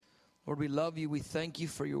Lord, we love you. We thank you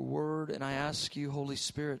for your word. And I ask you, Holy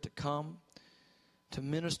Spirit, to come, to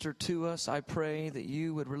minister to us. I pray that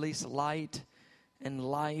you would release light and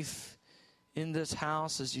life in this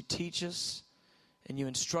house as you teach us and you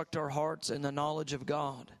instruct our hearts in the knowledge of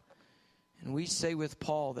God. And we say with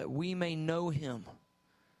Paul that we may know him,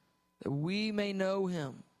 that we may know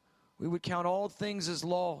him. We would count all things as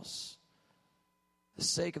loss for the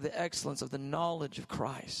sake of the excellence of the knowledge of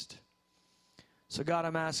Christ. So God,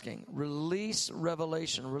 I'm asking, release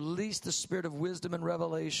revelation, release the spirit of wisdom and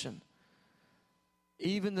revelation.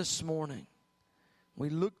 Even this morning, we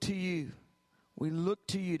look to you. We look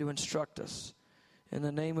to you to instruct us. In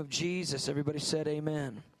the name of Jesus, everybody said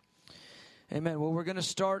amen. Amen. Well, we're going to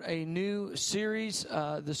start a new series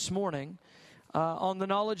this morning on the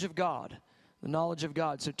knowledge of God. The knowledge of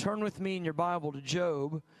God. So turn with me in your Bible to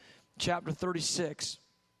Job chapter 36.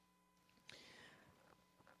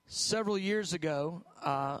 Several years ago,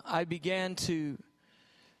 I began to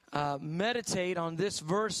meditate on this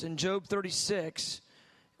verse in Job 36,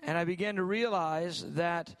 and I began to realize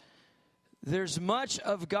that there's much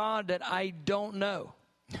of God that I don't know.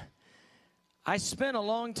 I spent a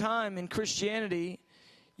long time in Christianity.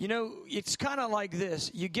 You know, it's kind of like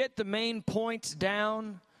this. You get the main points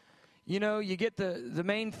down. You know, you get the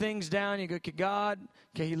main things down. You go, okay, God,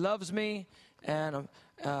 okay, he loves me, and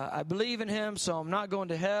I believe in him, so I'm not going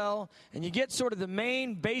to hell. And you get sort of the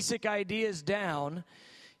main basic ideas down.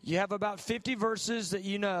 You have about 50 verses that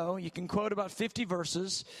you know. You can quote about 50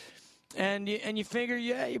 verses. And you figure,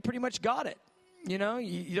 yeah, you pretty much got it. You know,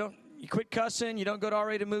 you quit cussing. You don't go to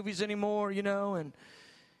R-rated movies anymore, you know. And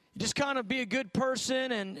you just kind of be a good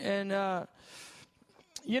person. And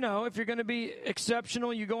you know, if you're going to be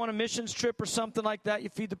exceptional, you go on a missions trip or something like that. You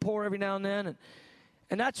feed the poor every now and then.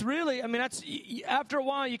 And that's really, I mean, that's, after a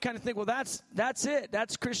while, you kind of think, well, that's it.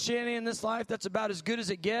 That's Christianity in this life. That's about as good as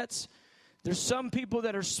it gets. There's some people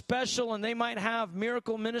that are special, and they might have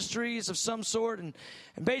miracle ministries of some sort. And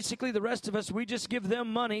basically, the rest of us, we just give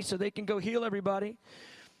them money so they can go heal everybody.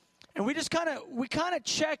 And we kind of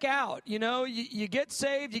check out. You know, you get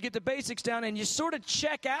saved, you get the basics down, and you sort of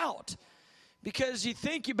check out because you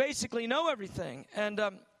think you basically know everything. And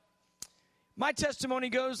my testimony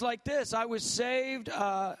goes like this. I was saved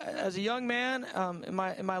as a young man in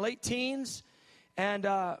my late teens, and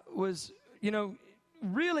was, you know,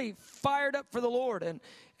 really fired up for the Lord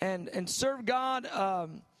and served God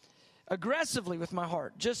aggressively with my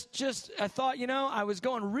heart. Just I thought, you know, I was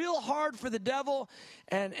going real hard for the devil,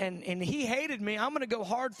 and he hated me. I'm going to go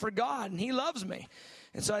hard for God, and he loves me.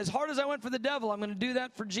 And so as hard as I went for the devil, I'm going to do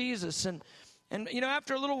that for Jesus. And you know,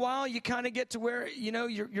 after a little while, you kind of get to where, you know,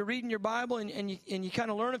 you're reading your Bible and you kind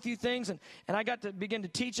of learn a few things. And I got to begin to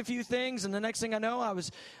teach a few things. And the next thing I know, I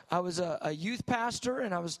was a youth pastor,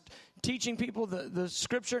 and I was teaching people the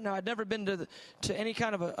Scripture. Now, I'd never been to any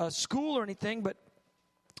kind of a school or anything, but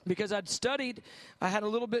because I'd studied, I had a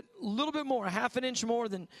little bit more, a half an inch more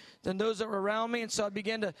than those that were around me. And so I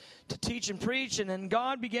began to teach and preach, and then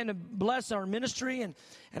God began to bless our ministry, and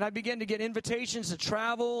I began to get invitations to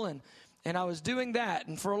travel, and I was doing that.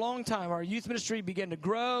 And for a long time, our youth ministry began to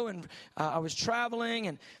grow, and I was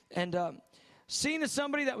traveling and seen as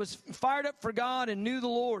somebody that was fired up for God and knew the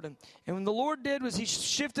Lord. And when the Lord did was he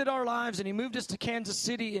shifted our lives, and he moved us to Kansas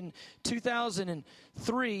City in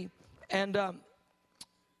 2003. And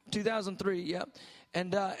 2003, yeah.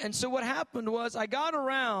 And so what happened was I got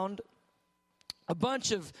around a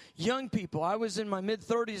bunch of young people. I was in my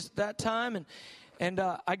mid-30s at that time, and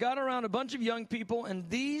I got around a bunch of young people, and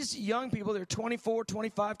these young people, they're 24,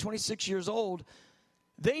 25, 26 years old,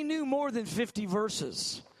 they knew more than 50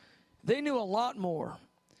 verses. They knew a lot more.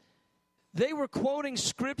 They were quoting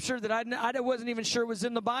Scripture that I wasn't even sure was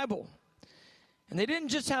in the Bible. And they didn't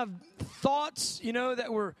just have thoughts, you know,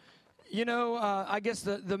 that were, you know, I guess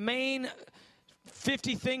the main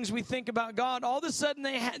 50 things we think about God. All of a sudden,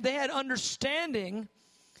 they had understanding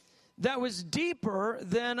that was deeper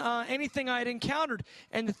than anything I had encountered.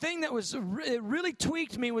 And the thing that it really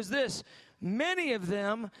tweaked me was this. Many of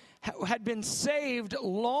them had been saved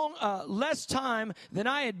less time than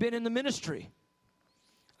I had been in the ministry.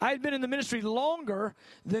 I had been in the ministry longer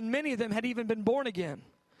than many of them had even been born again.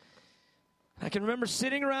 I can remember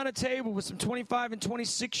sitting around a table with some 25 and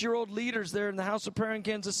 26-year-old leaders there in the House of Prayer in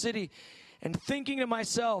Kansas City and thinking to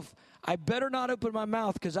myself, I better not open my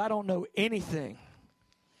mouth because I don't know anything.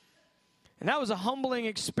 And that was a humbling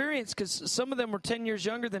experience because some of them were 10 years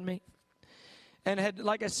younger than me and had,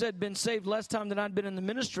 like I said, been saved less time than I'd been in the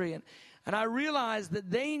ministry. And I realized that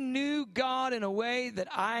they knew God in a way that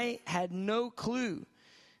I had no clue.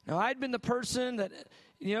 Now, I'd been the person that,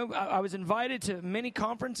 I was invited to many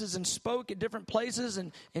conferences and spoke at different places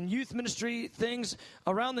and youth ministry things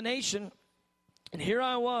around the nation. And here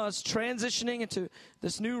I was transitioning into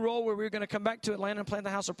this new role where we were going to come back to Atlanta and plant the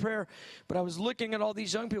house of prayer. But I was looking at all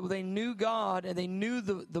these young people. They knew God and they knew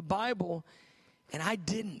the Bible, and I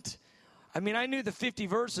didn't. I mean, I knew the 50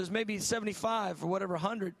 verses, maybe 75 or whatever,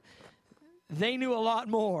 100. They knew a lot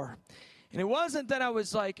more. And it wasn't that I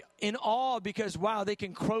was like in awe because, wow, they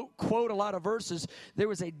can quote a lot of verses. There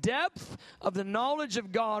was a depth of the knowledge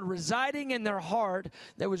of God residing in their heart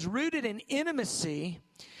that was rooted in intimacy.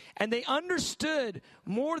 And they understood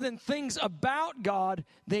more than things about God.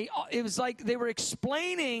 It was like they were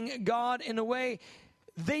explaining God in a way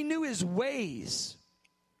they knew his ways.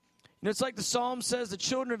 It's like the Psalm says, the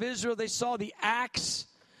children of Israel, they saw the acts.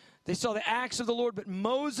 They saw the acts of the Lord, but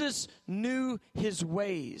Moses knew his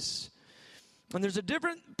ways. And there's a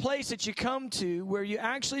different place that you come to where you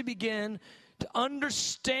actually begin to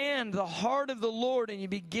understand the heart of the Lord and you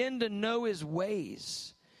begin to know his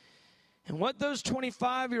ways. And what those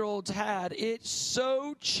 25-year-olds had, it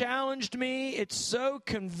so challenged me, it so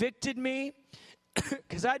convicted me,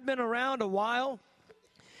 because I'd been around a while,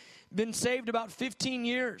 been saved about 15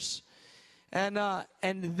 years. And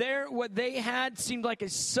what they had seemed like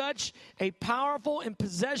such a powerful and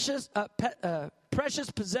precious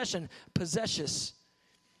possession.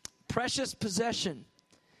 Precious possession.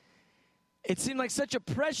 It seemed like such a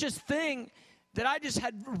precious thing that I just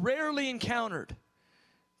had rarely encountered.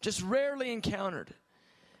 Just rarely encountered.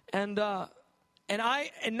 And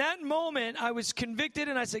in that moment, I was convicted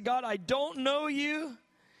and I said, God, I don't know you,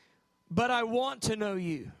 but I want to know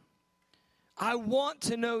you. I want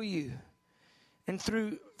to know you. And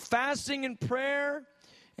through fasting and prayer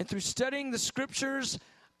and through studying the scriptures,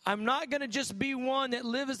 I'm not going to just be one that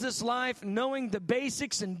lives this life knowing the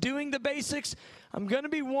basics and doing the basics. I'm going to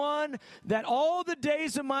be one that all the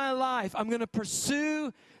days of my life, I'm going to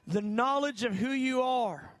pursue the knowledge of who you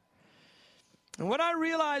are. And what I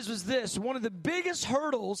realized was this: one of the biggest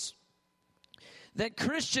hurdles that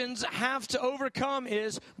Christians have to overcome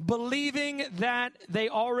is believing that they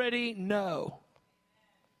already know.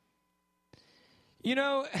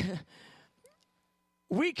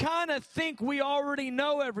 We kind of think we already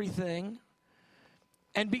know everything.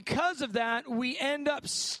 And because of that, we end up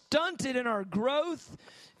stunted in our growth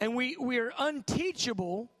and we are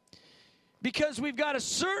unteachable because we've got a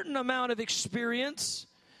certain amount of experience,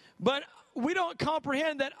 but we don't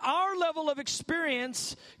comprehend that our level of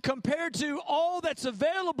experience compared to all that's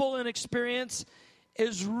available in experience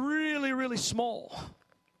is really, really small.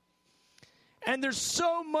 And there's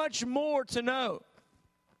so much more to know.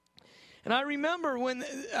 And I remember when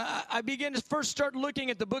I began to first start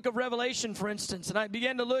looking at the book of Revelation, for instance, and I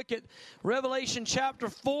began to look at Revelation chapter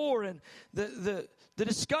 4 and the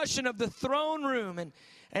discussion of the throne room.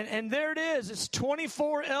 And there it is. It's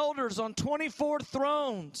 24 elders on 24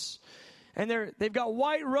 thrones. And they've got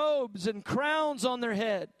white robes and crowns on their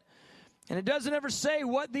head. And it doesn't ever say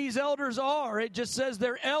what these elders are. It just says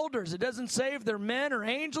they're elders. It doesn't say if they're men or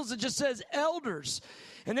angels. It just says elders.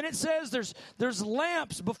 And then it says there's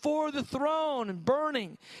lamps before the throne and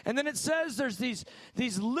burning. And then it says there's these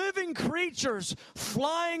living creatures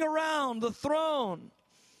flying around the throne.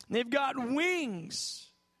 They've got wings.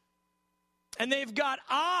 And they've got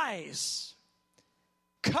eyes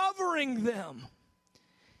covering them.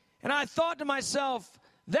 And I thought to myself,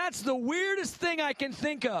 that's the weirdest thing I can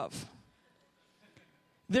think of.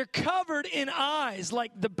 They're covered in eyes,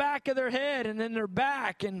 like the back of their head and then their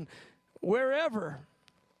back and wherever.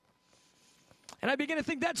 And I began to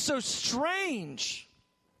think, that's so strange.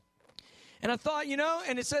 And I thought,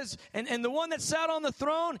 and it says, and the one that sat on the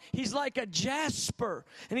throne, he's like a jasper,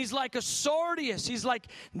 and he's like a sardius, he's like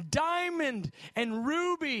diamond and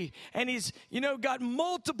ruby, and he's, got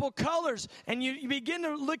multiple colors. And you begin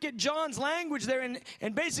to look at John's language there,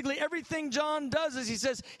 and basically everything John does is he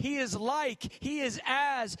says, he is like, he is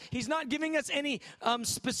as. He's not giving us any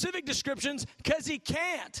specific descriptions because he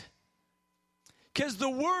can't. Because the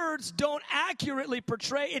words don't accurately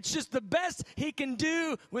portray. It's just the best he can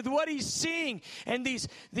do with what he's seeing. And these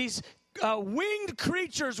winged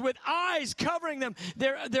creatures with eyes covering them,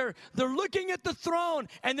 they're looking at the throne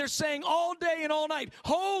and they're saying all day and all night,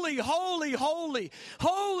 holy, holy, holy,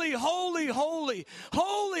 holy, holy, holy,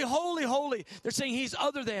 holy, holy, holy. They're saying he's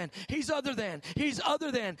other than, he's other than, he's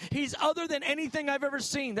other than, he's other than anything I've ever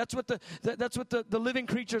seen. That's what the living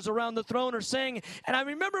creatures around the throne are saying. And I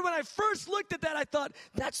remember when I first looked at that, I thought,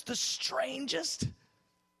 that's the strangest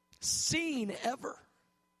scene ever.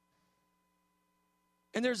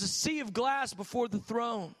 And there's a sea of glass before the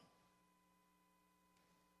throne.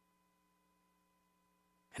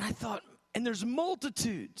 And I thought, And there's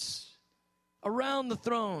multitudes around the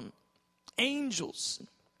throne, angels,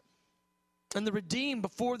 and the redeemed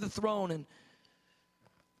before the throne.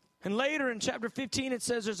 And later in chapter 15, it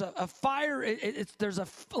says there's a fire. There's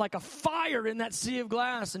like a fire in that sea of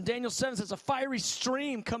glass. And Daniel 7 says a fiery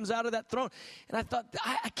stream comes out of that throne. And I thought,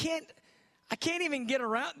 I can't even get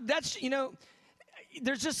around. That's,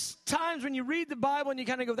 there's just times when you read the Bible and you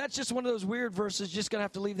kind of go, that's just one of those weird verses. Just going to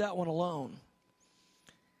have to leave that one alone.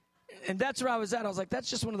 And that's where I was at. I was like, that's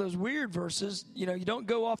just one of those weird verses. You don't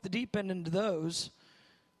go off the deep end into those.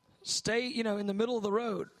 Stay, in the middle of the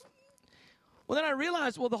road. Well, then I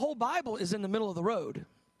realized, the whole Bible is in the middle of the road.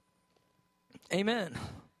 Amen.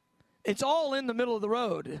 It's all in the middle of the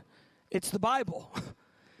road. It's the Bible.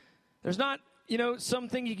 There's not,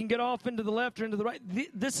 something you can get off into the left or into the right.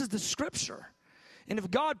 This is the Scripture. And if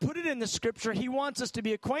God put it in the Scripture, He wants us to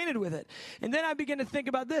be acquainted with it. And then I begin to think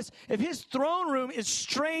about this. If His throne room is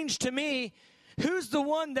strange to me, who's the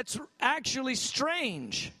one that's actually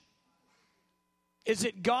strange? Is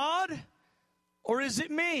it God or is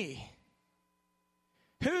it me?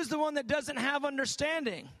 Who's the one that doesn't have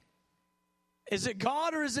understanding? Is it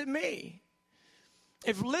God or is it me?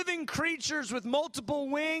 If living creatures with multiple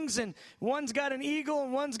wings and one's got an eagle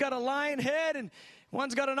and one's got a lion head and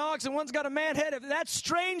one's got an ox and one's got a man head, if that's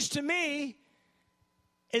strange to me,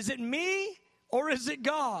 is it me or is it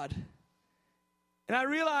God? And I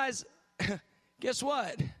realize, guess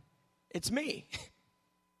what? It's me.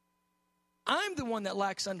 I'm the one that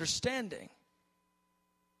lacks understanding.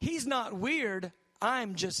 He's not weird.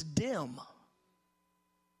 I'm just dim.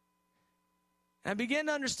 And I began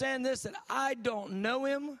to understand this, that I don't know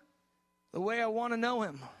Him the way I want to know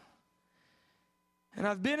Him. And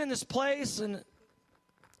I've been in this place and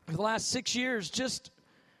for the last 6 years just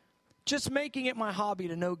making it my hobby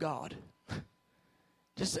to know God.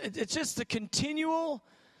 It's just the continual,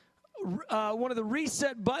 one of the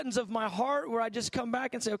reset buttons of my heart where I just come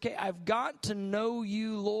back and say, okay, I've got to know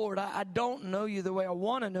You, Lord. I don't know You the way I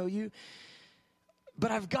want to know You. But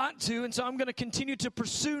I've got to, and so I'm going to continue to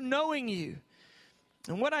pursue knowing You.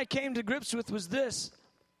 And what I came to grips with was this,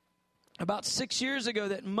 about 6 years ago,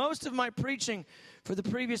 that most of my preaching for the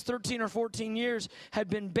previous 13 or 14 years had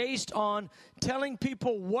been based on telling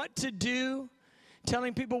people what to do,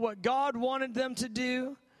 telling people what God wanted them to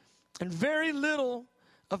do, and very little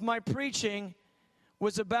of my preaching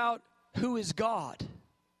was about who is God.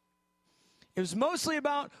 It was mostly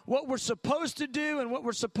about what we're supposed to do and what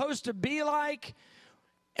we're supposed to be like.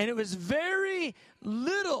 And it was very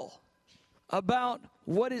little about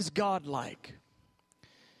what is God like.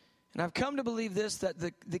 And I've come to believe this, that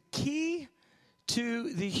the key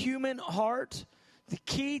to the human heart, the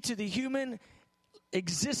key to the human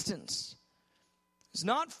existence is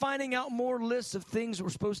not finding out more lists of things we're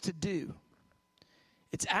supposed to do.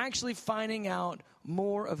 It's actually finding out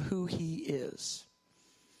more of who He is.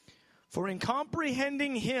 For in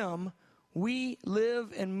comprehending Him, we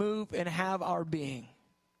live and move and have our being.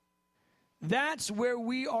 That's where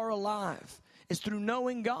we are alive, is through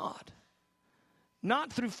knowing God.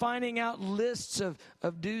 Not through finding out lists of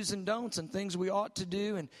do's and don'ts and things we ought to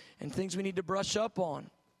do and things we need to brush up on.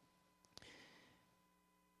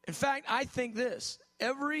 In fact, I think this,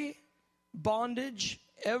 every bondage,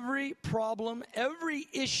 every problem, every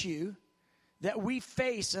issue that we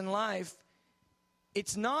face in life,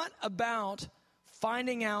 it's not about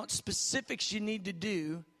finding out specifics you need to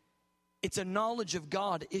do. It's a knowledge of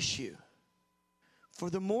God issue. For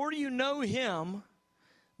the more you know Him,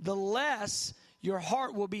 the less your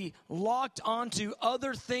heart will be locked onto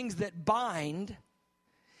other things that bind.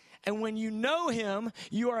 And when you know Him,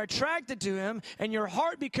 you are attracted to Him, and your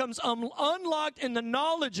heart becomes unlocked in the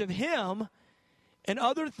knowledge of Him, and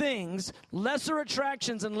other things, lesser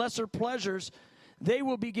attractions and lesser pleasures, they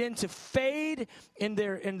will begin to fade in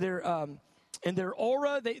their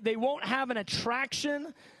aura. They won't have an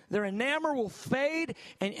attraction. Their enamor will fade,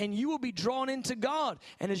 and you will be drawn into God.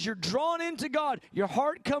 And as you're drawn into God, your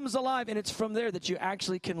heart comes alive, and it's from there that you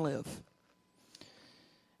actually can live.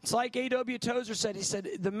 It's like A.W. Tozer said. He said,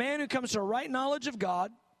 the man who comes to a right knowledge of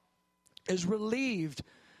God is relieved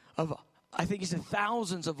of, I think he said,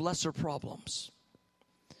 thousands of lesser problems.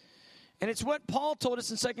 And it's what Paul told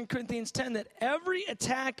us in 2 Corinthians 10, that every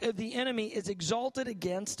attack of the enemy is exalted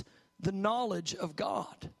against the knowledge of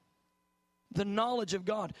God. The knowledge of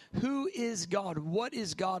God. Who is God? What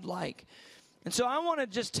is God like? And so I want to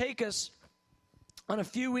just take us on a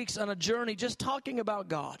few weeks on a journey just talking about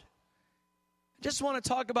God. I just want to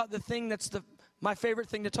talk about the thing that's my favorite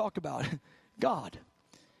thing to talk about. God.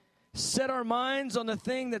 Set our minds on the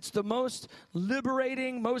thing that's the most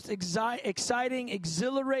liberating, most exciting,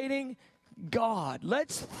 exhilarating, God.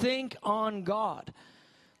 Let's think on God.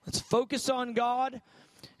 Let's focus on God,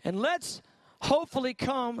 and let's hopefully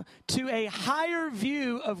come to a higher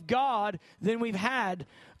view of God than we've had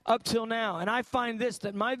up till now. And I find this,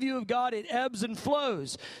 that my view of God, it ebbs and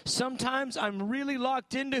flows. Sometimes I'm really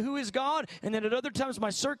locked into who is God, and then at other times my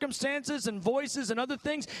circumstances and voices and other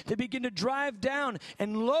things, they begin to drive down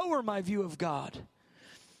and lower my view of God.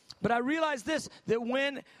 But I realize this, that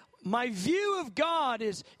when my view of God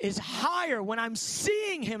is higher, when I'm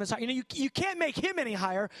seeing Him as high. You can't make Him any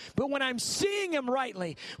higher, but when I'm seeing Him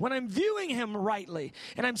rightly, when I'm viewing Him rightly,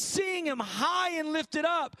 and I'm seeing Him high and lifted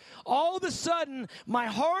up, all of a sudden, my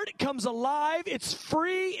heart comes alive, it's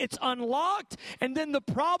free, it's unlocked, and then the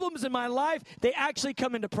problems in my life, they actually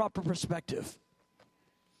come into proper perspective.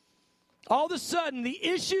 All of a sudden, the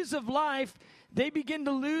issues of life, they begin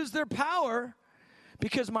to lose their power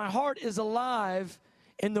because my heart is alive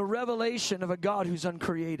in the revelation of a God who's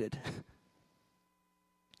uncreated.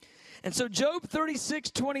 And so Job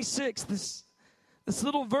 36:26, this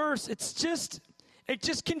little verse, it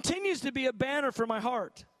just continues to be a banner for my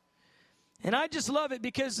heart. And I just love it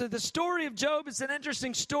because the story of Job is an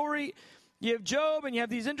interesting story. You have Job, and you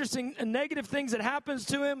have these interesting negative things that happens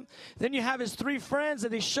to him. Then you have his three friends,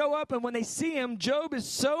 and they show up, and when they see him, Job is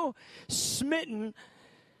so smitten.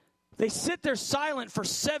 They sit there silent for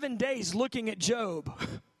 7 days looking at Job.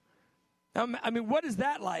 I mean, what is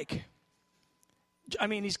that like? I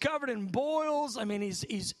mean, he's covered in boils. I mean,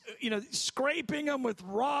 he's scraping them with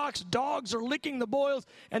rocks. Dogs are licking the boils.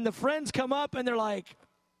 And the friends come up and they're like,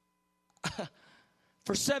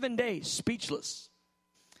 for 7 days, speechless.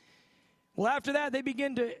 Well, after that, they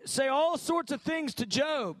begin to say all sorts of things to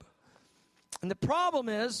Job. And the problem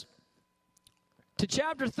is, to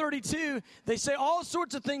chapter 32, they say all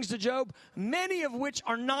sorts of things to Job, many of which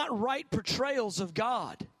are not right portrayals of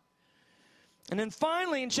God. And then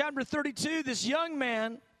finally, in chapter 32, this young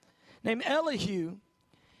man named Elihu,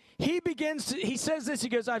 he says this, he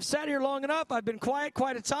goes, I've sat here long enough, I've been quiet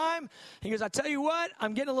quite a time. He goes, I tell you what,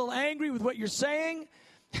 I'm getting a little angry with what you're saying.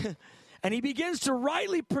 And he begins to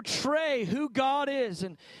rightly portray who God is.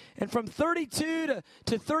 And from 32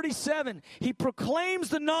 to 37, he proclaims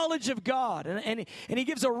the knowledge of God. And he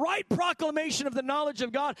gives a right proclamation of the knowledge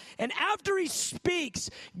of God. And after he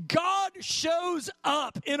speaks, God shows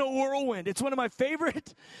up in a whirlwind. It's one of my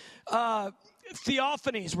favorite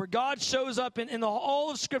theophanies where God shows up in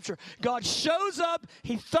all of Scripture. God shows up,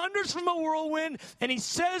 he thunders from a whirlwind, and he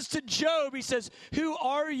says to Job, he says, who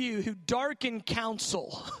are you who darken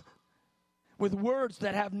counsel? With words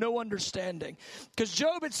that have no understanding. Because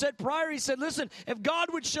Job had said prior, he said, listen, if God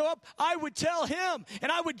would show up, I would tell him,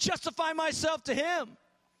 and I would justify myself to him.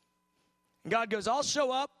 And God goes, I'll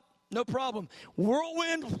show up, no problem.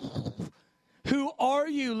 Whirlwind, who are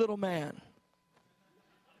you, little man?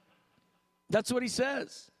 That's what he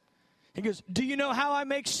says. He goes, do you know how I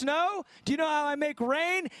make snow? Do you know how I make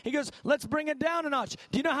rain? He goes, let's bring it down a notch.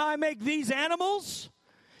 Do you know how I make these animals?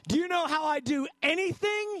 Do you know how I do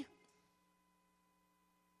anything?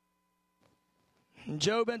 And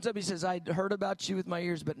Job ends up, he says, I heard about you with my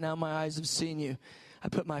ears, but now my eyes have seen you. I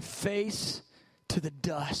put my face to the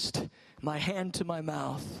dust, my hand to my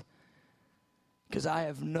mouth, because I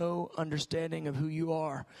have no understanding of who you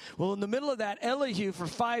are. Well, in the middle of that, Elihu, for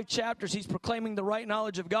 5 chapters, he's proclaiming the right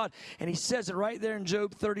knowledge of God. And he says it right there in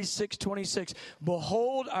Job 36:26.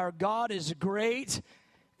 Behold, our God is great,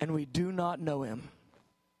 and we do not know him.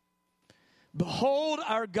 Behold,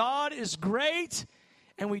 our God is great,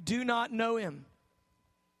 and we do not know him.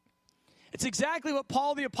 It's exactly what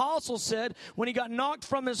Paul the Apostle said when he got knocked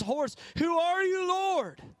from his horse. Who are you,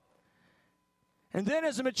 Lord? And then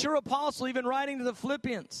as a mature apostle, even writing to the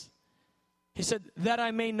Philippians, he said, that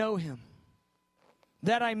I may know him.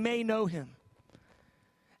 That I may know him.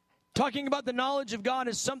 Talking about the knowledge of God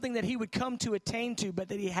is something that he would come to attain to, but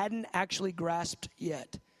that he hadn't actually grasped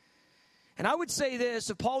yet. And I would say this,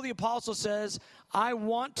 if Paul the Apostle says, I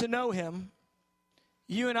want to know him,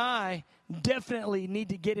 you and I definitely need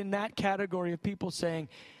to get in that category of people saying,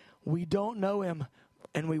 we don't know him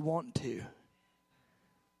and we want to.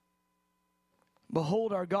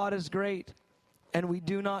 Behold, our God is great and we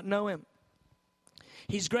do not know him.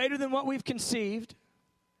 He's greater than what we've conceived.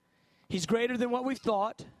 He's greater than what we've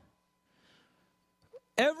thought.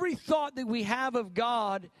 Every thought that we have of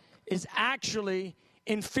God is actually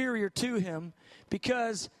inferior to him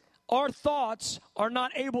because our thoughts are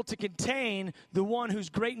not able to contain the one whose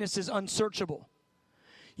greatness is unsearchable.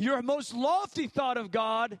 Your most lofty thought of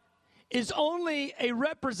God is only a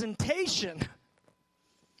representation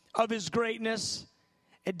of his greatness.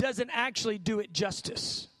 It doesn't actually do it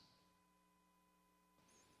justice.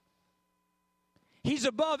 He's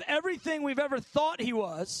above everything we've ever thought he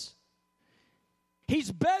was.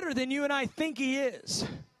 He's better than you and I think he is.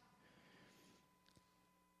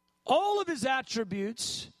 All of his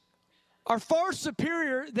attributes are far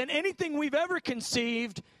superior than anything we've ever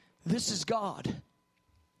conceived. This is God.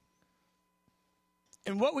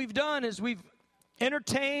 And what we've done is we've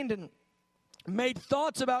entertained and made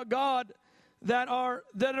thoughts about God that are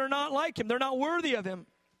not like him. They're not worthy of him.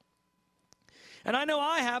 And I know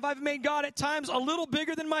I've made God at times a little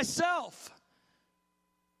bigger than myself.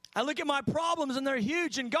 I look at my problems and they're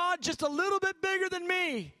huge, and God just a little bit bigger than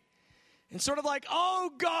me. And sort of like,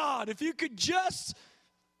 oh God, if you could just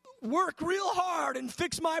work real hard and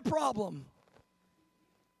fix my problem.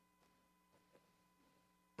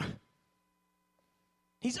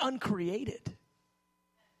 He's uncreated.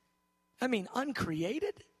 I mean,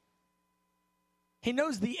 uncreated? He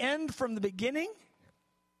knows the end from the beginning?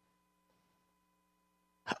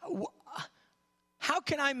 How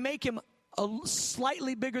can I make him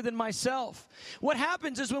slightly bigger than myself? What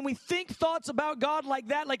happens is when we think thoughts about God like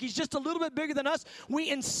that, like he's just a little bit bigger than us, we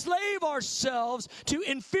enslave ourselves to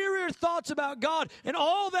inferior thoughts about God. And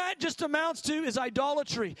all that just amounts to is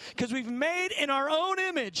idolatry, because we've made in our own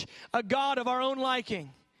image a God of our own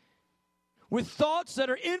liking, with thoughts that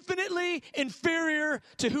are infinitely inferior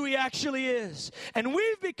to who he actually is. And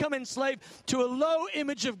we've become enslaved to a low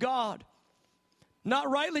image of God, not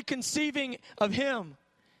rightly conceiving of him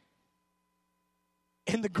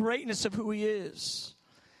and the greatness of who he is.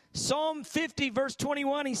 Psalm 50, verse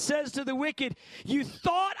 21, he says to the wicked, you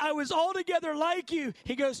thought I was altogether like you.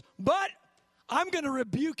 He goes, but I'm going to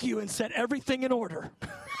rebuke you and set everything in order.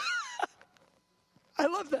 I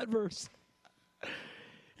love that verse.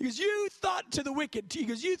 He goes, you thought to the wicked, he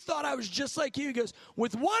goes, you thought I was just like you. He goes,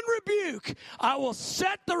 with one rebuke, I will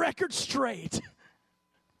set the record straight.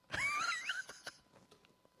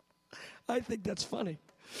 I think that's funny.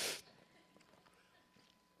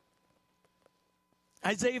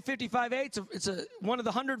 Isaiah 55:8, it's one of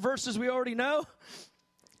the 100 verses we already know.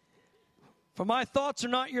 For my thoughts are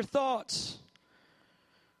not your thoughts,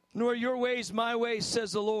 nor your ways my ways,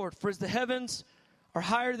 says the Lord. For as the heavens are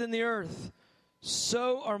higher than the earth,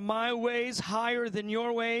 so are my ways higher than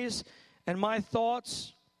your ways, and my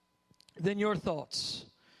thoughts than your thoughts.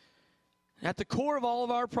 At the core of all of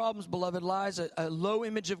our problems, beloved, lies a low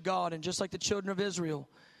image of God. And just like the children of Israel,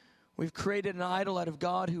 we've created an idol out of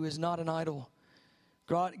God who is not an idol.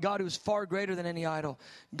 God who is far greater than any idol.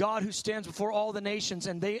 God who stands before all the nations,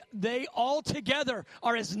 and they all together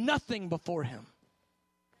are as nothing before him.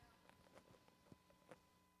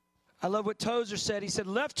 I love what Tozer said. He said,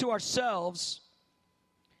 left to ourselves,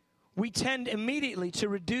 we tend immediately to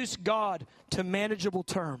reduce God to manageable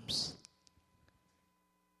terms.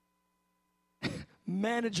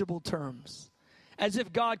 Manageable terms. As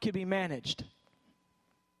if God could be managed.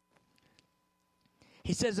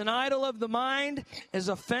 He says, an idol of the mind is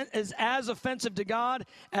as offensive to God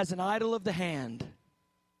as an idol of the hand.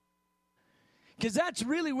 Because that's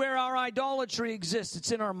really where our idolatry exists.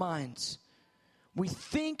 It's in our minds. We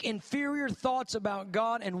think inferior thoughts about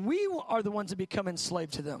God, and we are the ones that become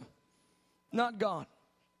enslaved to them, not God.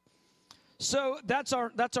 So that's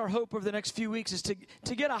our hope over the next few weeks, is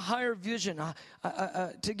to get a higher vision,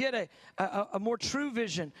 to get a more true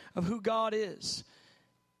vision of who God is.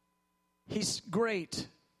 He's great,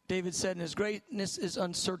 David said, and his greatness is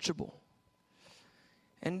unsearchable.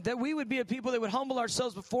 And that we would be a people that would humble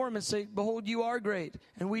ourselves before him and say, behold, you are great,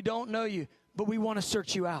 and we don't know you, but we want to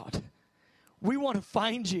search you out. We want to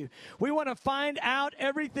find you. We want to find out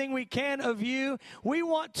everything we can of you. We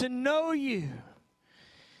want to know you.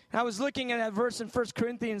 I was looking at that verse in 1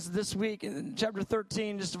 Corinthians this week, in chapter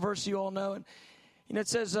 13, just a verse you all know. And it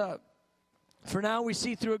says, for now we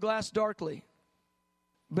see through a glass darkly,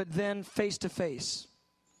 but then face to face.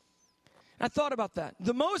 I thought about that.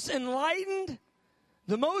 The most enlightened,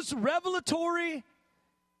 the most revelatory,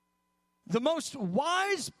 the most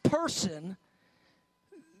wise person,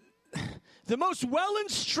 the most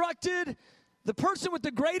well-instructed, the person with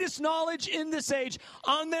the greatest knowledge in this age,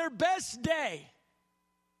 on their best day,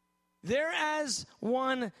 they're as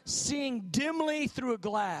one seeing dimly through a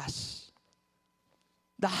glass.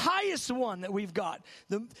 The highest one that we've got.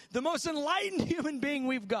 The most enlightened human being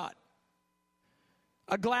we've got.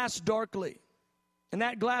 A glass darkly. And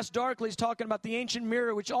that glass darkly is talking about the ancient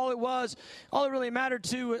mirror, which all it really amounted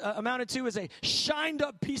to is a shined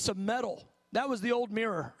up piece of metal. That was the old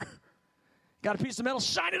mirror. Got a piece of metal,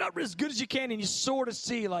 shine it up as good as you can, and you sort of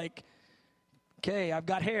see like, okay, I've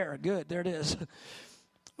got hair. Good, there it is.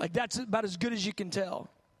 Like that's about as good as you can tell.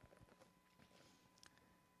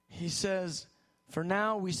 He says, for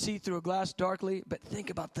now we see through a glass darkly, but think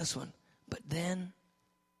about this one. But then,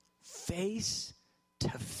 face to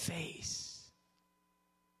face.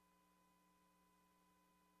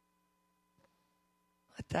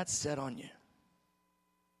 Let that set on you.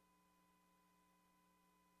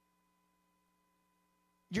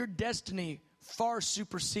 Your destiny far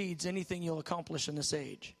supersedes anything you'll accomplish in this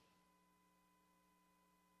age.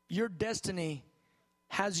 Your destiny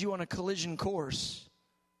has you on a collision course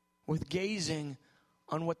with gazing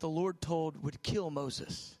on what the Lord told would kill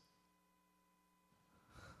Moses.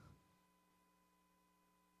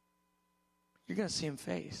 You're going to see him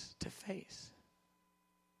face to face.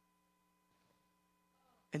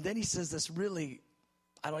 And then he says this really,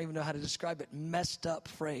 I don't even know how to describe it, messed up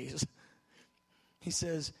phrase. He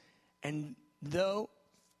says, and though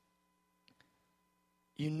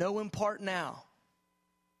you know in part now,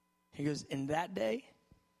 he goes, in that day,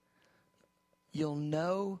 you'll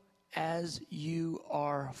know as you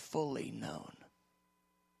are fully known.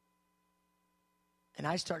 And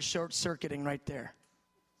I start short-circuiting right there.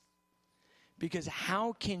 Because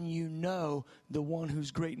how can you know the one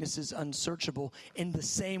whose greatness is unsearchable in the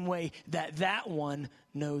same way that that one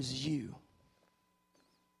knows you?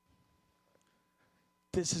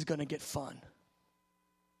 This is going to get fun.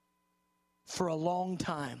 For a long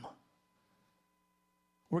time,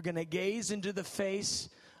 we're going to gaze into the face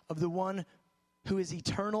of the one who is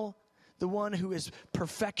eternal, the one who is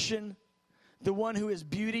perfection, the one who is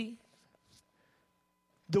beauty,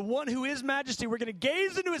 the one who is majesty. We're going to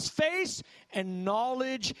gaze into his face, and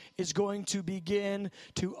knowledge is going to begin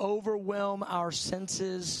to overwhelm our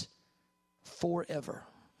senses forever.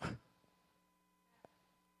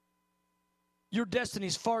 Your destiny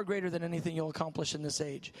is far greater than anything you'll accomplish in this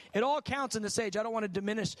age. It all counts in this age. I don't want to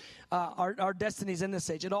diminish our destinies in this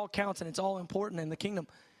age. It all counts, and it's all important in the kingdom.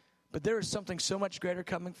 But there is something so much greater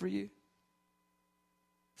coming for you.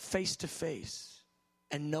 Face to face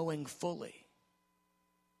and knowing fully.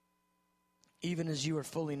 Even as you are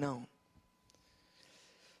fully known.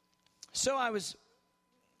 So I was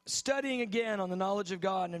studying again on the knowledge of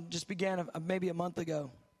God, and it just began maybe a month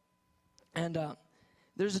ago. And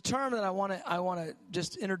there's a term that I want to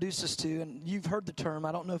just introduce us to, and you've heard the term.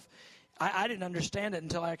 I don't know if I didn't understand it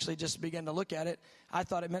until I actually just began to look at it. I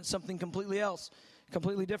thought it meant something completely else,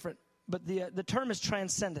 completely different. But the term is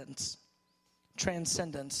transcendence.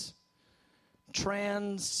 Transcendence.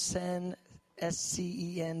 Transcend,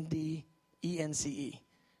 SCENDENCE.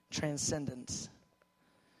 Transcendence.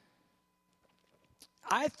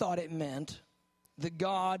 I thought it meant the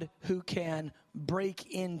God who can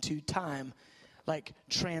break into time. Like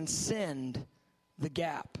transcend the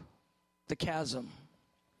gap, the chasm.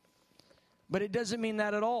 But it doesn't mean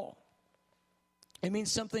that at all. It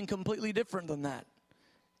means something completely different than that.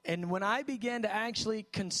 And when I began to actually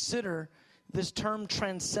consider this term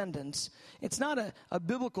transcendence, it's not a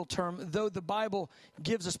biblical term, though the Bible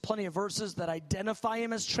gives us plenty of verses that identify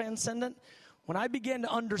him as transcendent. When I began to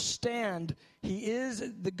understand he is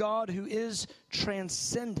the God who is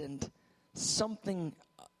transcendent, something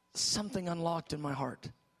unlocked in my heart.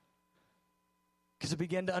 Because I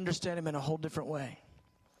began to understand him in a whole different way.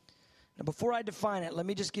 Now, before I define it, let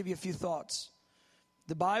me just give you a few thoughts.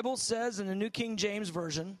 The Bible says in the New King James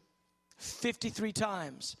Version, 53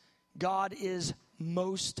 times, God is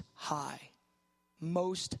most high.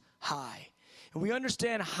 Most high. And we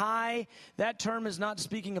understand high, that term is not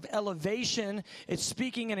speaking of elevation. It's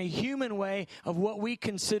speaking in a human way of what we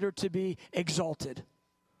consider to be exalted.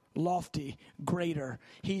 Lofty, greater.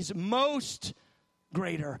 He's most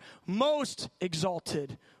greater, most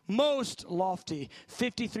exalted, most lofty.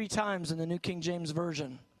 53 times in the New King James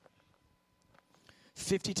Version.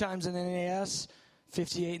 50 times in the NAS,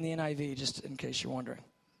 58 in the NIV, just in case you're wondering.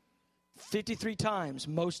 53 times,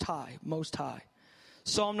 most high, most high.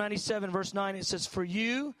 Psalm 97, verse 9, it says, "For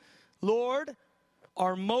you, Lord,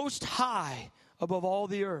 are most high above all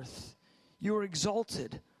the earth. You are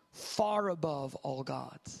exalted far above all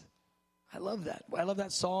gods." I love that. I love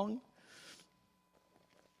that song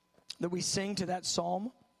that we sing to that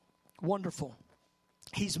psalm. Wonderful.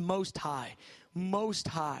 He's most high. Most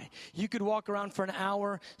high. You could walk around for an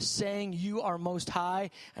hour saying you are most high,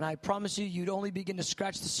 and I promise you, you'd only begin to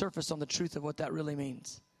scratch the surface on the truth of what that really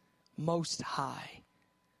means. Most high.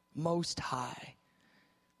 Most high.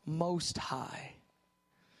 Most high.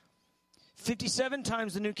 57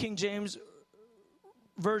 times the New King James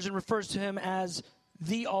Version refers to him as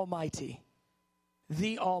the Almighty.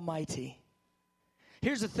 The Almighty.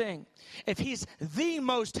 Here's the thing. If he's the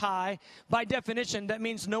Most High, by definition, that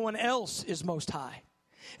means no one else is Most High.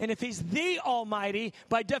 And if he's the Almighty,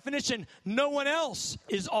 by definition, no one else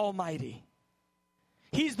is Almighty.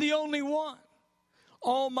 He's the only one.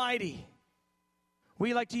 Almighty.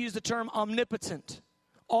 We like to use the term omnipotent,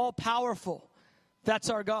 all-powerful. That's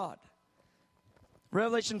our God.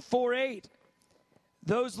 Revelation 4:8,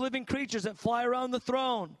 those living creatures that fly around the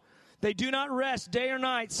throne, they do not rest day or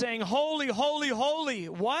night, saying, holy, holy, holy.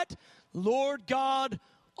 What? Lord God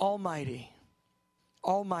Almighty.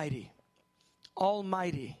 Almighty.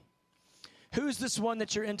 Almighty. Who's this one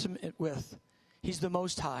that you're intimate with? He's the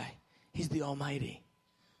Most High. He's the Almighty.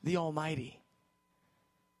 The Almighty.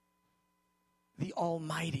 The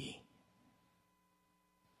Almighty.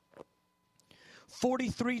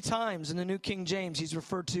 43 times in the New King James, he's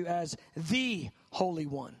referred to as the Holy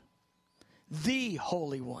One. The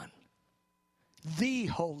Holy One. The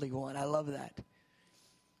Holy One. I love that.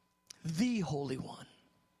 The Holy One.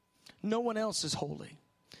 No one else is holy.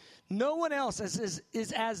 No one else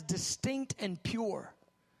is as distinct and pure.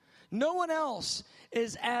 No one else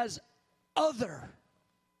is as other.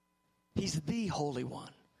 He's the Holy One.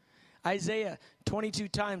 Isaiah 22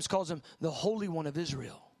 times calls him the Holy One of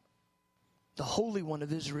Israel. The Holy One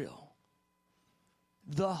of Israel.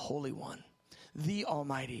 The Holy One. The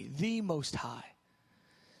Almighty. The Most High.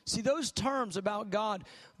 See, those terms about God,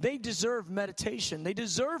 they deserve meditation. They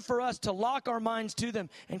deserve for us to lock our minds to them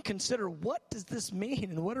and consider, what does this mean?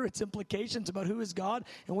 And what are its implications about who is God?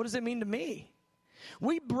 And what does it mean to me?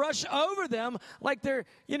 We brush over them like they're,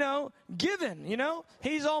 given,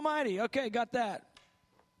 He's Almighty. Okay, got that.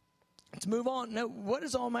 Let's move on. No, what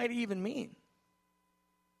does Almighty even mean?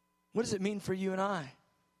 What does it mean for you and I?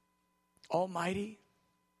 Almighty?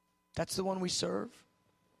 That's the one we serve?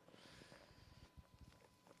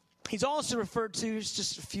 He's also referred to,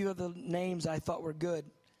 just a few of the names I thought were good.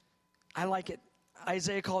 I like it.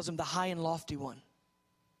 Isaiah calls him the high and lofty one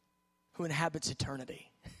who inhabits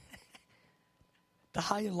eternity. The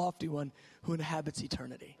high and lofty one who inhabits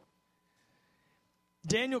eternity.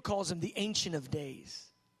 Daniel calls him the Ancient of Days.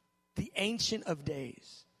 The Ancient of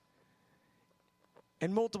Days.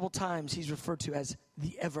 And multiple times he's referred to as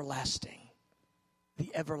the Everlasting. The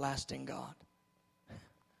Everlasting God.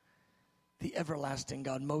 The Everlasting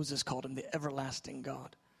God. Moses called him the Everlasting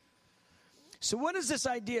God. So what is this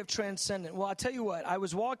idea of transcendent? Well, I'll tell you what. I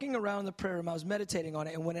was walking around the prayer room. I was meditating on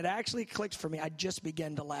it. And when it actually clicked for me, I just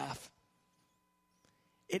began to laugh.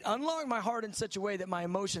 It unlocked my heart in such a way that my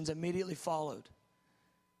emotions immediately followed.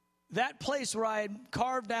 That place where I had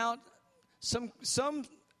carved out some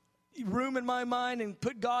room in my mind and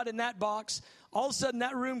put God in that box, all of a sudden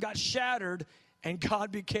that room got shattered and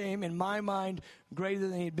God became, in my mind, greater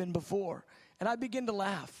than he had been before. And I began to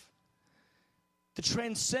laugh. The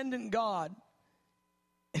transcendent God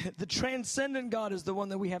is the one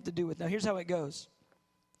that we have to do with. Now, here's how it goes.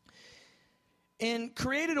 In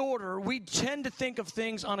created order, we tend to think of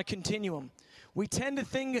things on a continuum. We tend to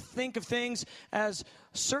think of things as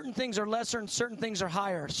certain things are lesser and certain things are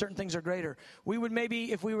higher, certain things are greater. We would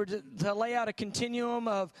maybe, if we were to lay out a continuum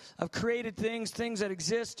of created things that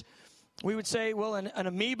exist, we would say, well, an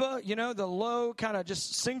amoeba, the low kind of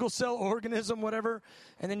just single cell organism, whatever.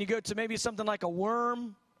 And then you go to maybe something like a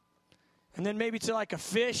worm. And then maybe to like a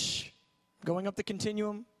fish, going up the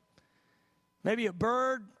continuum. Maybe a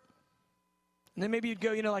bird. And then maybe you'd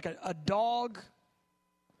go, like a dog.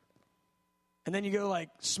 And then you go like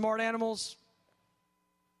smart animals.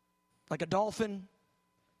 Like a dolphin.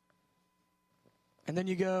 And then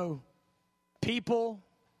you go people.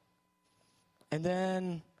 And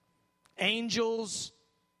then angels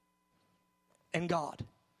and God.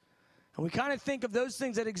 And we kind of think of those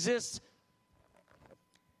things that exist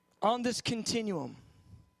on this continuum.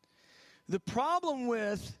 The problem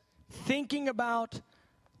with thinking about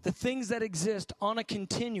the things that exist on a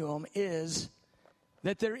continuum is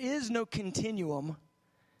that there is no continuum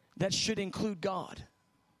that should include God.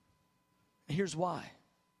 Here's why.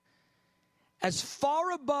 As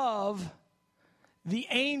far above the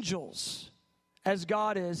angels as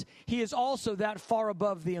God is, he is also that far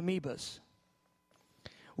above the amoebas.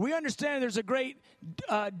 We understand there's a great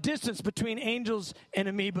distance between angels and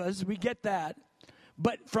amoebas. We get that.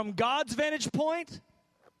 But from God's vantage point,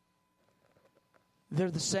 they're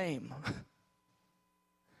the same.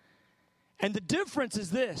 And the difference is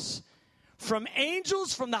this. From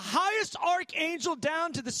angels, from the highest archangel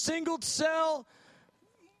down to the single cell,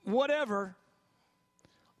 whatever,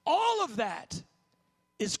 all of that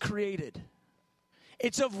is created.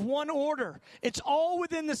 It's of one order. It's all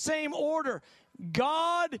within the same order.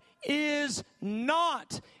 God is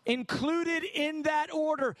not included in that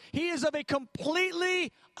order. He is of a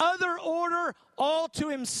completely other order all to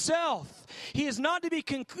himself. He is not to be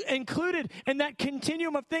included in that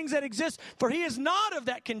continuum of things that exist, for he is not of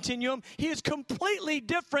that continuum. He is completely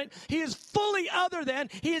different. He is fully other than.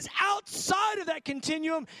 He is outside of that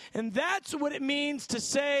continuum, and that's what it means to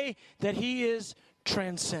say that he is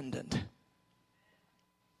transcendent.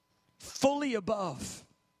 Fully above.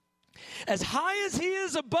 As high as he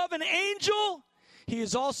is above an angel, he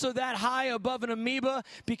is also that high above an amoeba,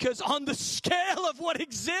 because on the scale of what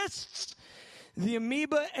exists, the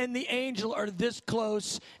amoeba and the angel are this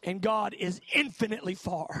close, and God is infinitely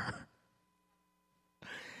far.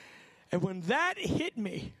 And when that hit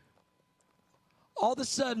me, all of a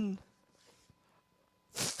sudden,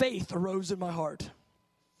 faith arose in my heart.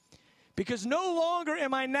 Because no longer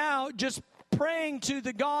am I now just praying to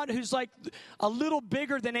the God who's like a little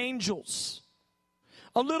bigger than angels,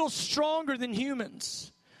 a little stronger than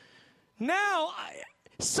humans. Now,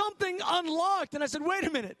 something unlocked, and I said, wait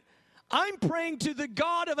a minute. I'm praying to the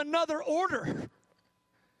God of another order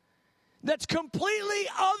that's completely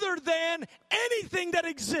other than anything that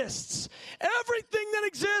exists. Everything that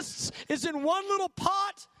exists is in one little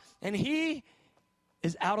pot, and he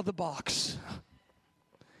is out of the box.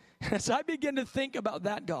 As I begin to think about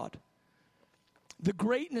that God, the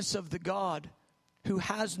greatness of the God who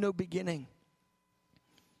has no beginning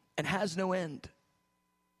and has no end,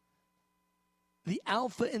 the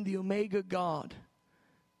Alpha and the Omega God,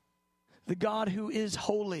 the God who is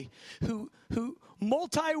holy, who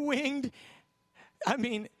multi-winged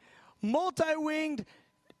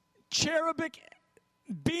cherubic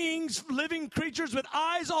beings, living creatures with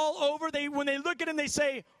eyes all over. When they look at him, they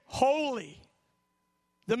say, holy.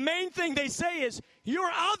 The main thing they say is,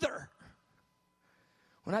 you're other.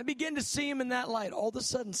 When I began to see him in that light, all of a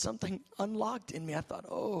sudden something unlocked in me. I thought,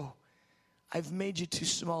 oh, I've made you too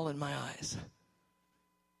small in my eyes.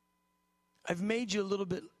 I've made you a little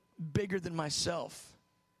bit bigger than myself.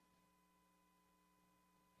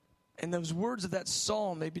 And those words of that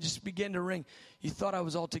psalm maybe just began to ring. You thought I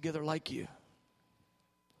was altogether like you,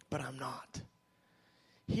 but I'm not.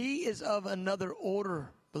 He is of another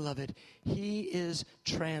order, beloved. He is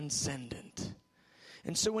transcendent.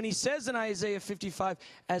 And so when he says in Isaiah 55,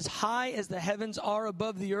 as high as the heavens are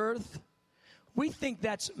above the earth, we think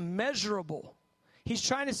that's measurable. He's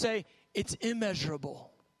trying to say it's immeasurable.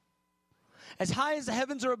 As high as the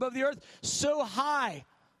heavens are above the earth, so high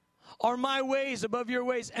are my ways above your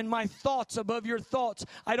ways and my thoughts above your thoughts.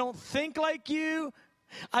 I don't think like you.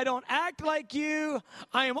 I don't act like you.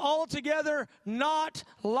 I am altogether not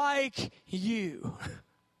like you.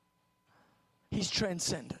 He's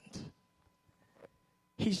transcendent.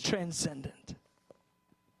 He's transcendent.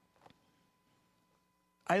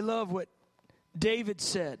 I love what David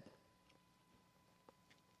said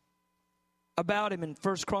about him in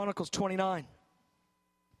 1 Chronicles 29.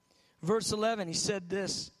 Verse 11, he said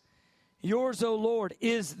this, yours, O Lord,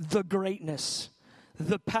 is the greatness,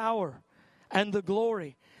 the power, and the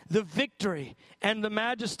glory, the victory, and the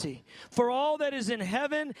majesty. For all that is in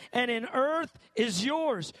heaven and in earth is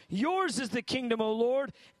yours. Yours is the kingdom, O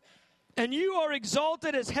Lord, and you are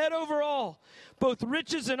exalted as head over all. Both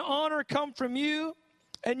riches and honor come from you,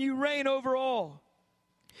 and you reign over all.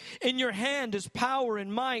 In your hand is power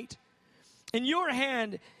and might. In your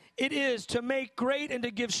hand it is to make great and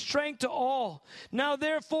to give strength to all. Now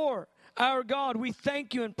therefore, our God, we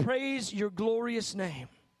thank you and praise your glorious name.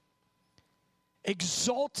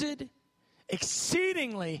 Exalted,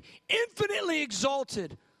 exceedingly, infinitely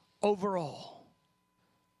exalted over all.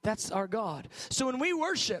 That's our God. So when we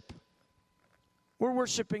worship, we're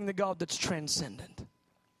worshiping the God that's transcendent.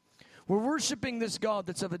 We're worshiping this God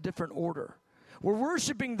that's of a different order. We're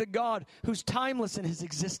worshiping the God who's timeless in his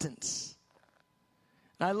existence.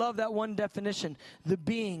 And I love that one definition, the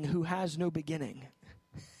being who has no beginning.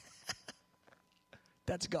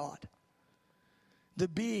 That's God. The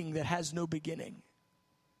being that has no beginning.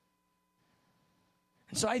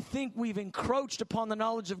 And so I think we've encroached upon the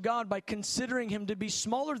knowledge of God by considering him to be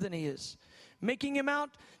smaller than he is, making him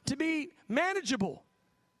out to be manageable.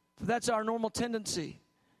 That's our normal tendency.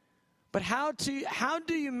 But how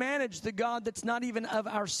do you manage the God that's not even of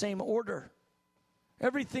our same order?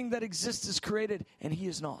 Everything that exists is created, and he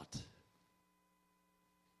is not.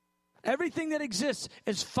 Everything that exists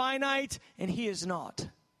is finite, and he is not.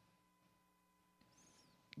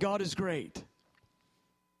 God is great,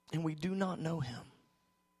 and we do not know him.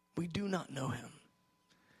 We do not know him.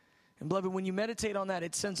 And beloved, when you meditate on that,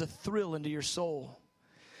 it sends a thrill into your soul.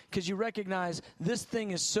 because you recognize this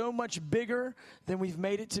thing is so much bigger than we've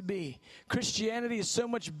made it to be. Christianity is so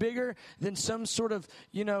much bigger than some sort of,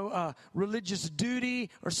 religious duty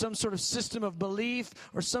or some sort of system of belief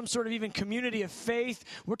or some sort of even community of faith.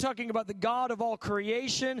 We're talking about the God of all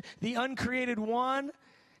creation, the uncreated one,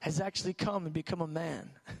 has actually come and become a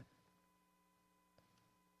man.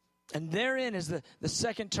 And therein is the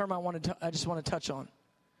second term I just want to touch on.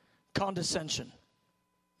 Condescension.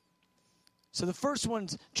 So the first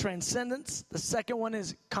one's transcendence. The second one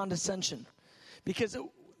is condescension. Because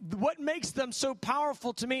what makes them so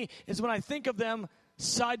powerful to me is when I think of them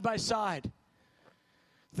side by side.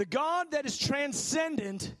 The God that is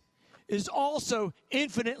transcendent is also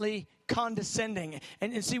infinitely condescending.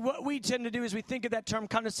 And see, what we tend to do is we think of that term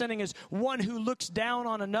condescending as one who looks down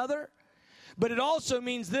on another. But it also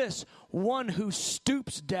means this, one who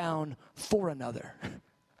stoops down for another.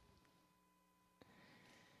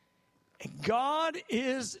 And God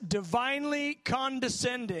is divinely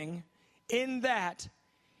condescending in that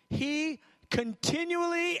he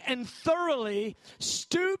continually and thoroughly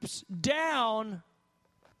stoops down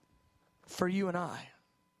for you and I.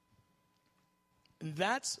 And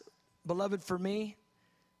that's, beloved, for me,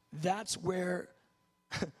 that's where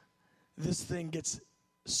this thing gets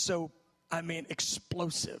so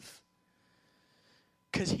explosive.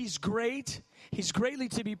 Because he's great. He's greatly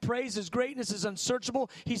to be praised. His greatness is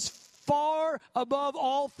unsearchable. He's far above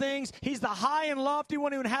all things. He's the high and lofty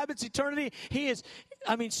one who inhabits eternity. He is,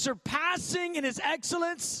 surpassing in his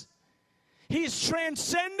excellence. He is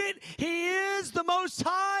transcendent. He is the Most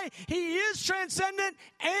High. He is transcendent.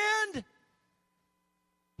 And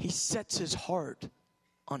he sets his heart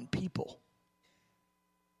on people.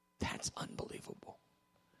 That's unbelievable.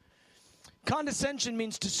 Condescension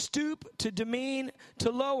means to stoop, to demean, to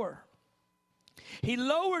lower. He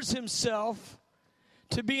lowers himself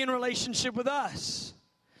to be in relationship with us.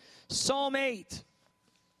 Psalm 8.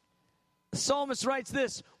 The psalmist writes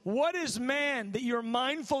this, "What is man that you're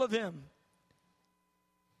mindful of him?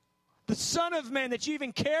 The Son of Man that you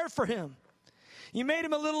even care for him. You made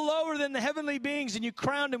him a little lower than the heavenly beings and you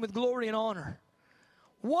crowned him with glory and honor."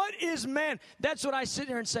 What is man? That's what I sit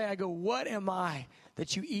here and say. I go, what am I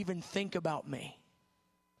that you even think about me?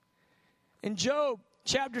 In Job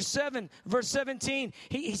chapter 7, verse 17,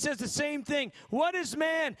 he says the same thing. What is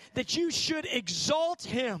man that you should exalt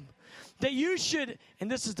him? That you should,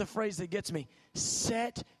 and this is the phrase that gets me,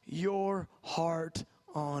 set your heart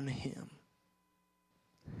on him.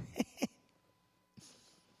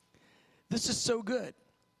 This is so good.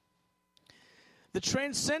 The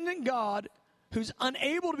transcendent God who's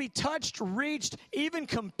unable to be touched, reached, even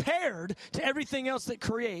compared to everything else that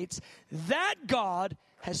creates, that God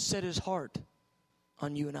has set his heart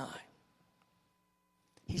on you and I.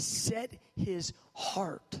 He set his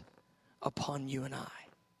heart upon you and I.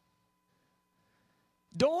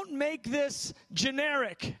 Don't make this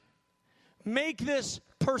generic. Make this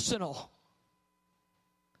personal.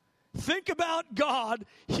 Think about God,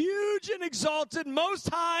 huge and exalted, most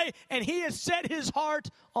high, and he has set his heart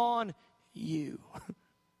on you.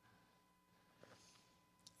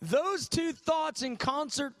 Those two thoughts in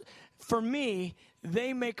concert, for me,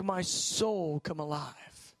 they make my soul come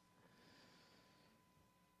alive.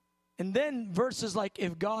 And then verses like,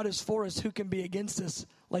 if God is for us, who can be against us?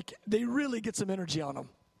 Like, they really get some energy on them.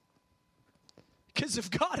 Because if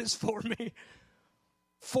God is for me,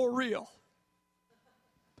 for real,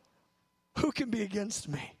 who can be against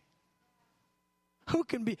me? Who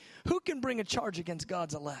can bring a charge against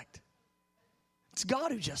God's elect? It's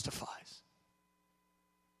God who justifies.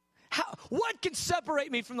 What can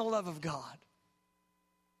separate me from the love of God?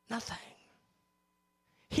 Nothing.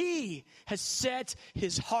 He has set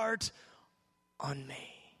his heart on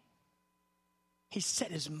me. He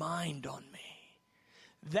set his mind on me.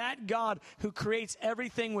 That God who creates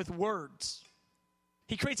everything with words.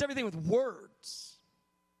 He creates everything with words.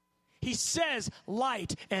 He says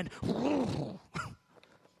light and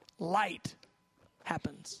light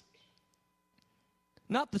happens.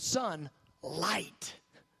 Not the sun, light.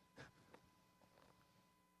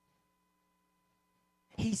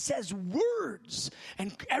 He says words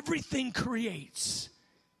and everything creates.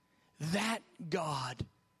 That God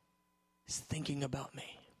is thinking about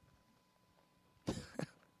me.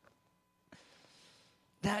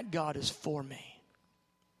 That God is for me.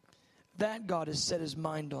 That God has set his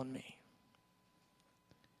mind on me.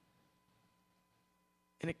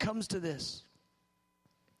 And it comes to this.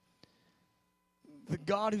 The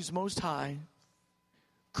God who's most high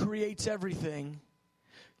creates everything,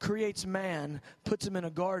 creates man, puts him in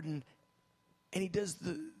a garden, and he does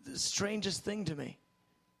the strangest thing to me.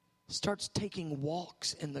 Starts taking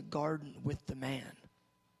walks in the garden with the man.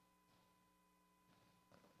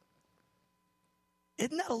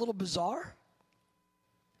 Isn't that a little bizarre?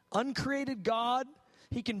 Uncreated God.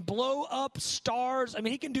 He can blow up stars. I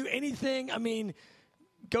mean, he can do anything. I mean,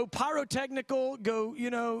 go pyrotechnical,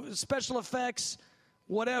 go, special effects,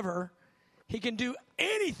 whatever. He can do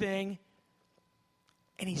anything.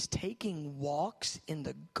 And he's taking walks in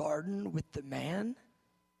the garden with the man?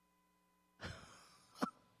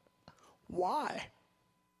 Why?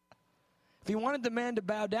 If he wanted the man to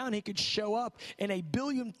bow down, he could show up in a 1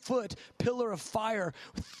 billion-foot pillar of fire,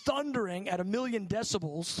 thundering at 1,000,000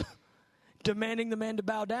 decibels, demanding the man to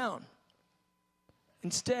bow down.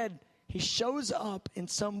 Instead, he shows up in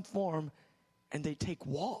some form, and they take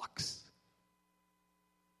walks.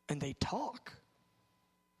 And they talk.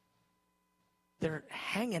 They're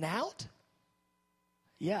hanging out?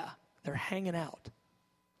 Yeah, they're hanging out.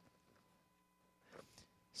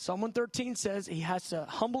 Psalm 113 says he has to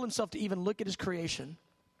humble himself to even look at his creation.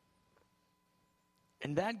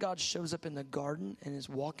 And that God shows up in the garden and is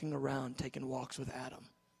walking around taking walks with Adam.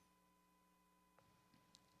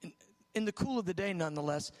 In the cool of the day,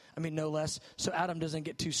 nonetheless, no less, so Adam doesn't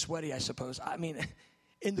get too sweaty, I suppose.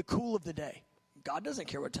 In the cool of the day. God doesn't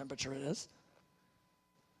care what temperature it is.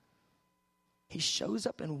 He shows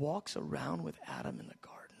up and walks around with Adam in the garden.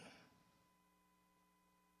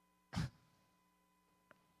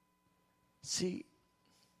 See,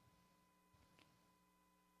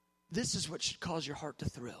 this is what should cause your heart to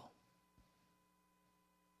thrill.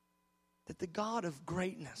 That the God of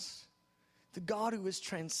greatness, the God who is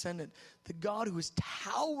transcendent, the God who is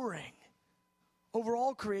towering over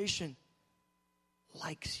all creation,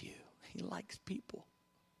 likes you. He likes people.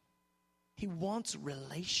 He wants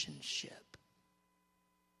relationship.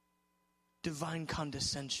 Divine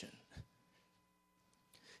condescension.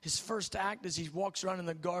 His first act is he walks around in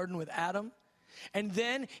the garden with Adam. And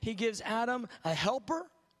then he gives Adam a helper.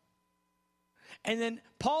 And then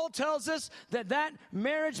Paul tells us that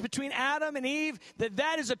marriage between Adam and Eve,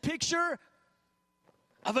 that is a picture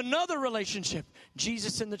of another relationship,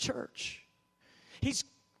 Jesus and the church. He's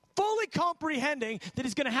fully comprehending that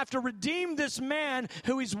he's going to have to redeem this man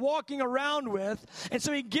who he's walking around with. And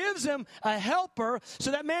so he gives him a helper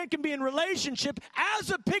so that man can be in relationship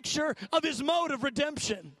as a picture of his mode of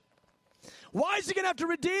redemption. Why is he going to have to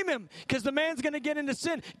redeem him? Because the man's going to get into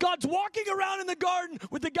sin. God's walking around in the garden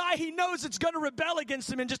with the guy he knows that's going to rebel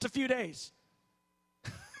against him in just a few days.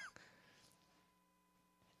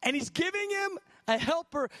 And he's giving him a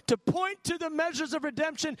helper to point to the measures of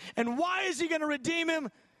redemption. And why is he going to redeem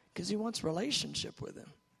him? Because he wants relationship with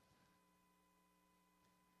him.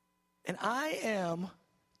 And I am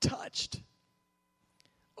touched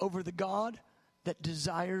over the God that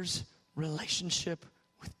desires relationship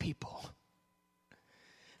with people.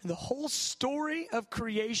 And the whole story of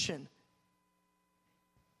creation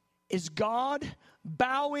is God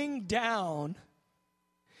bowing down,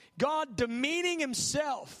 God demeaning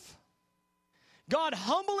himself, God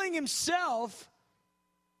humbling himself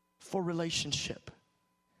for relationship.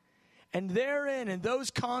 And therein, in those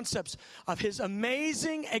concepts of his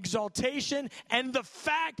amazing exaltation and the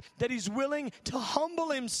fact that he's willing to humble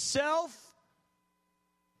himself,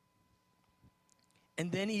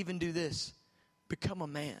 and then even do this, become a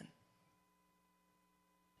man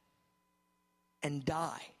and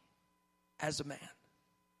die as a man.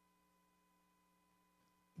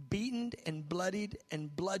 Beaten and bloodied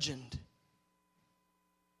and bludgeoned.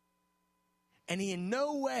 And he in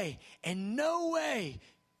no way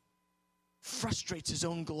frustrates his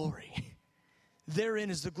own glory. Therein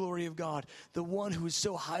is the glory of God. The one who is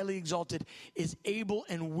so highly exalted is able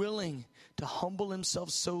and willing to humble himself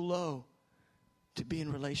so low to be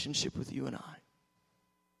in relationship with you and I.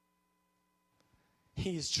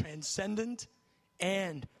 He is transcendent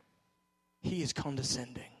and he is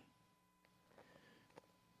condescending.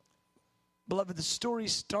 Beloved, the story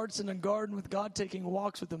starts in a garden with God taking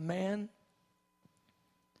walks with a man.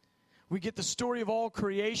 We get the story of all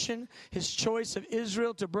creation, his choice of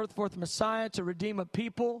Israel to birth forth Messiah, to redeem a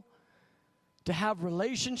people, to have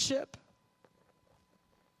relationship.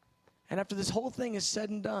 And after this whole thing is said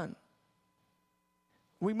and done,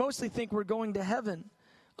 we mostly think we're going to heaven,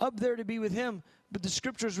 up there to be with him. But the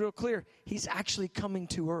scripture is real clear. He's actually coming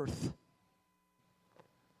to earth.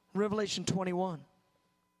 Revelation 21,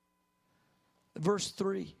 verse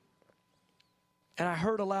 3. And I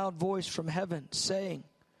heard a loud voice from heaven saying,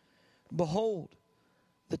 Behold,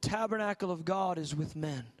 the tabernacle of God is with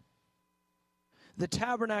men. The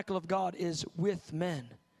tabernacle of God is with men.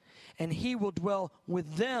 And he will dwell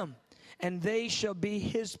with them, and they shall be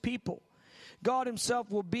his people. God himself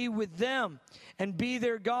will be with them and be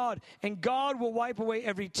their God. And God will wipe away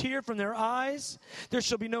every tear from their eyes. There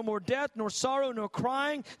shall be no more death, nor sorrow, nor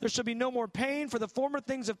crying. There shall be no more pain, for the former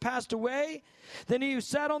things have passed away. Then he who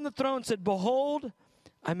sat on the throne said, Behold,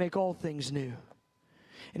 I make all things new.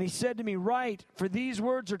 And he said to me, Write, for these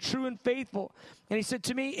words are true and faithful. And he said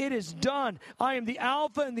to me, It is done. I am the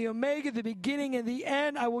Alpha and the Omega, the beginning and the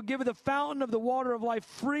end. I will give the fountain of the water of life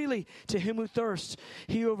freely to him who thirsts.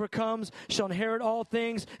 He who overcomes shall inherit all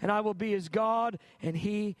things, and I will be his God, and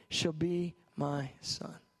he shall be my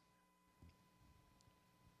son.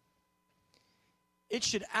 It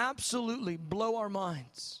should absolutely blow our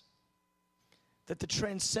minds that the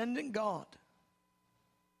transcendent God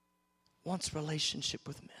wants relationship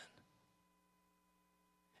with men.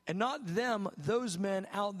 And not them, those men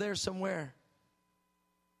out there somewhere.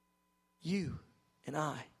 You and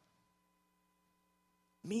I.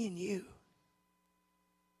 Me and you.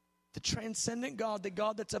 The transcendent God, the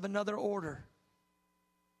God that's of another order.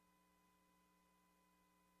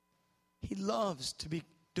 He loves to be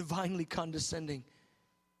divinely condescending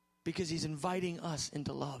because he's inviting us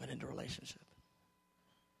into love and into relationship.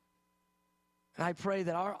 And I pray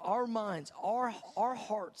that our minds, our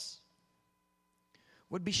hearts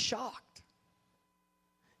would be shocked.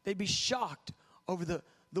 They'd be shocked over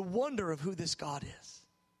the wonder of who this God is.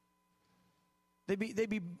 They'd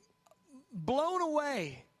be blown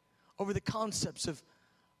away over the concepts of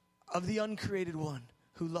the uncreated one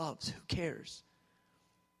who loves, who cares,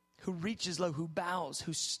 who reaches low, who bows,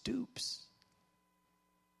 who stoops.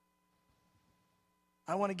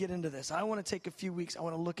 I want to get into this. I want to take a few weeks. I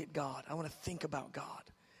want to look at God. I want to think about God.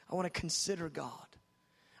 I want to consider God.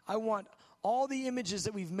 I want all the images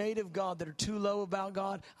that we've made of God that are too low about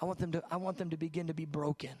God, I want them to begin to be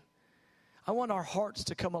broken. I want our hearts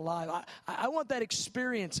to come alive. I want that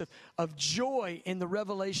experience of joy in the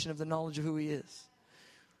revelation of the knowledge of who he is.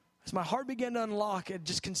 As my heart began to unlock it,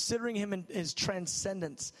 just considering him in his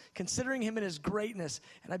transcendence, considering him in his greatness,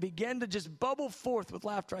 and I began to just bubble forth with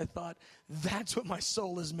laughter, I thought, that's what my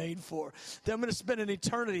soul is made for. That I'm going to spend an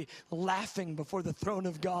eternity laughing before the throne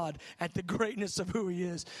of God at the greatness of who he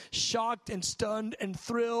is. Shocked and stunned and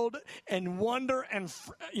thrilled and wonder and,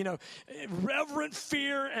 reverent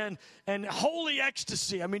fear and holy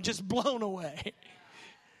ecstasy. I mean, just blown away.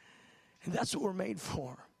 And that's what we're made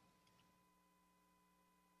for.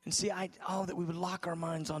 And see, that we would lock our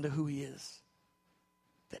minds onto who he is.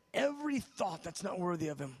 That every thought that's not worthy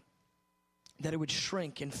of him, that it would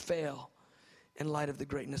shrink and fail in light of the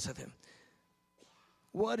greatness of him.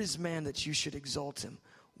 What is man that you should exalt him?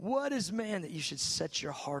 What is man that you should set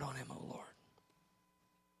your heart on him, O Lord?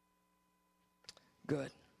 Good.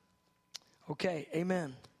 Okay,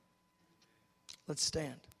 amen. Let's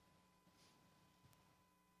stand.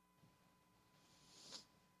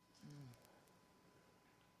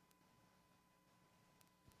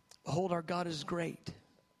 Behold, our God is great.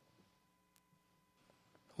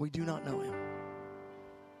 We do not know him.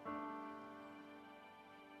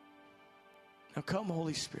 Now come,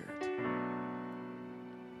 Holy Spirit.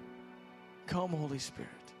 Come, Holy Spirit.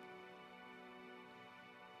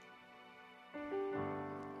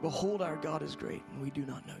 Behold, our God is great, and we do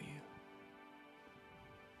not know you.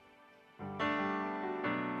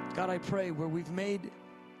 God, I pray where we've made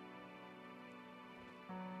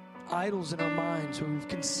idols in our minds, where we've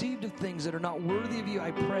conceived of things that are not worthy of you,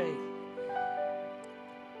 I pray,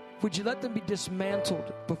 would you let them be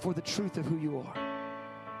dismantled before the truth of who you are?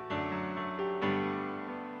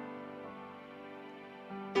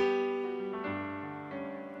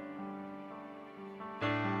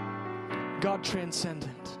 God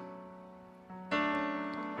transcendent,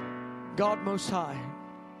 God most high,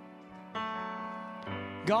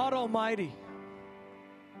 God almighty,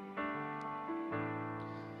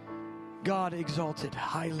 God exalted,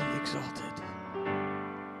 highly exalted.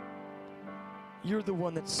 You're the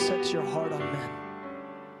one that sets your heart on men.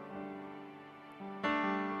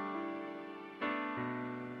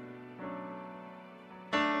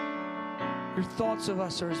 Your thoughts of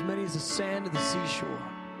us are as many as the sand of the seashore.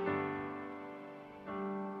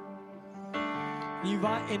 You've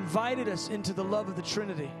invited us into the love of the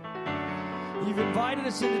Trinity. You've invited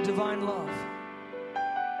us into divine love.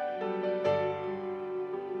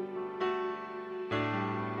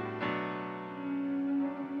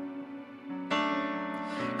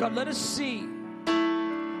 God, let us see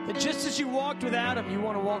that just as you walked with Adam, you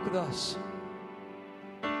want to walk with us.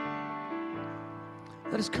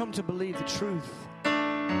 Let us come to believe the truth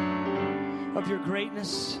of your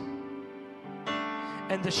greatness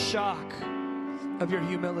and the shock of your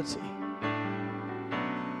humility.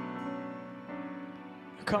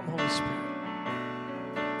 Come, Holy Spirit.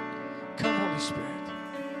 Come, Holy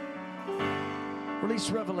Spirit. Release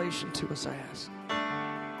revelation to us, I ask.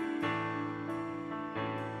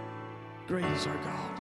 Great is our God.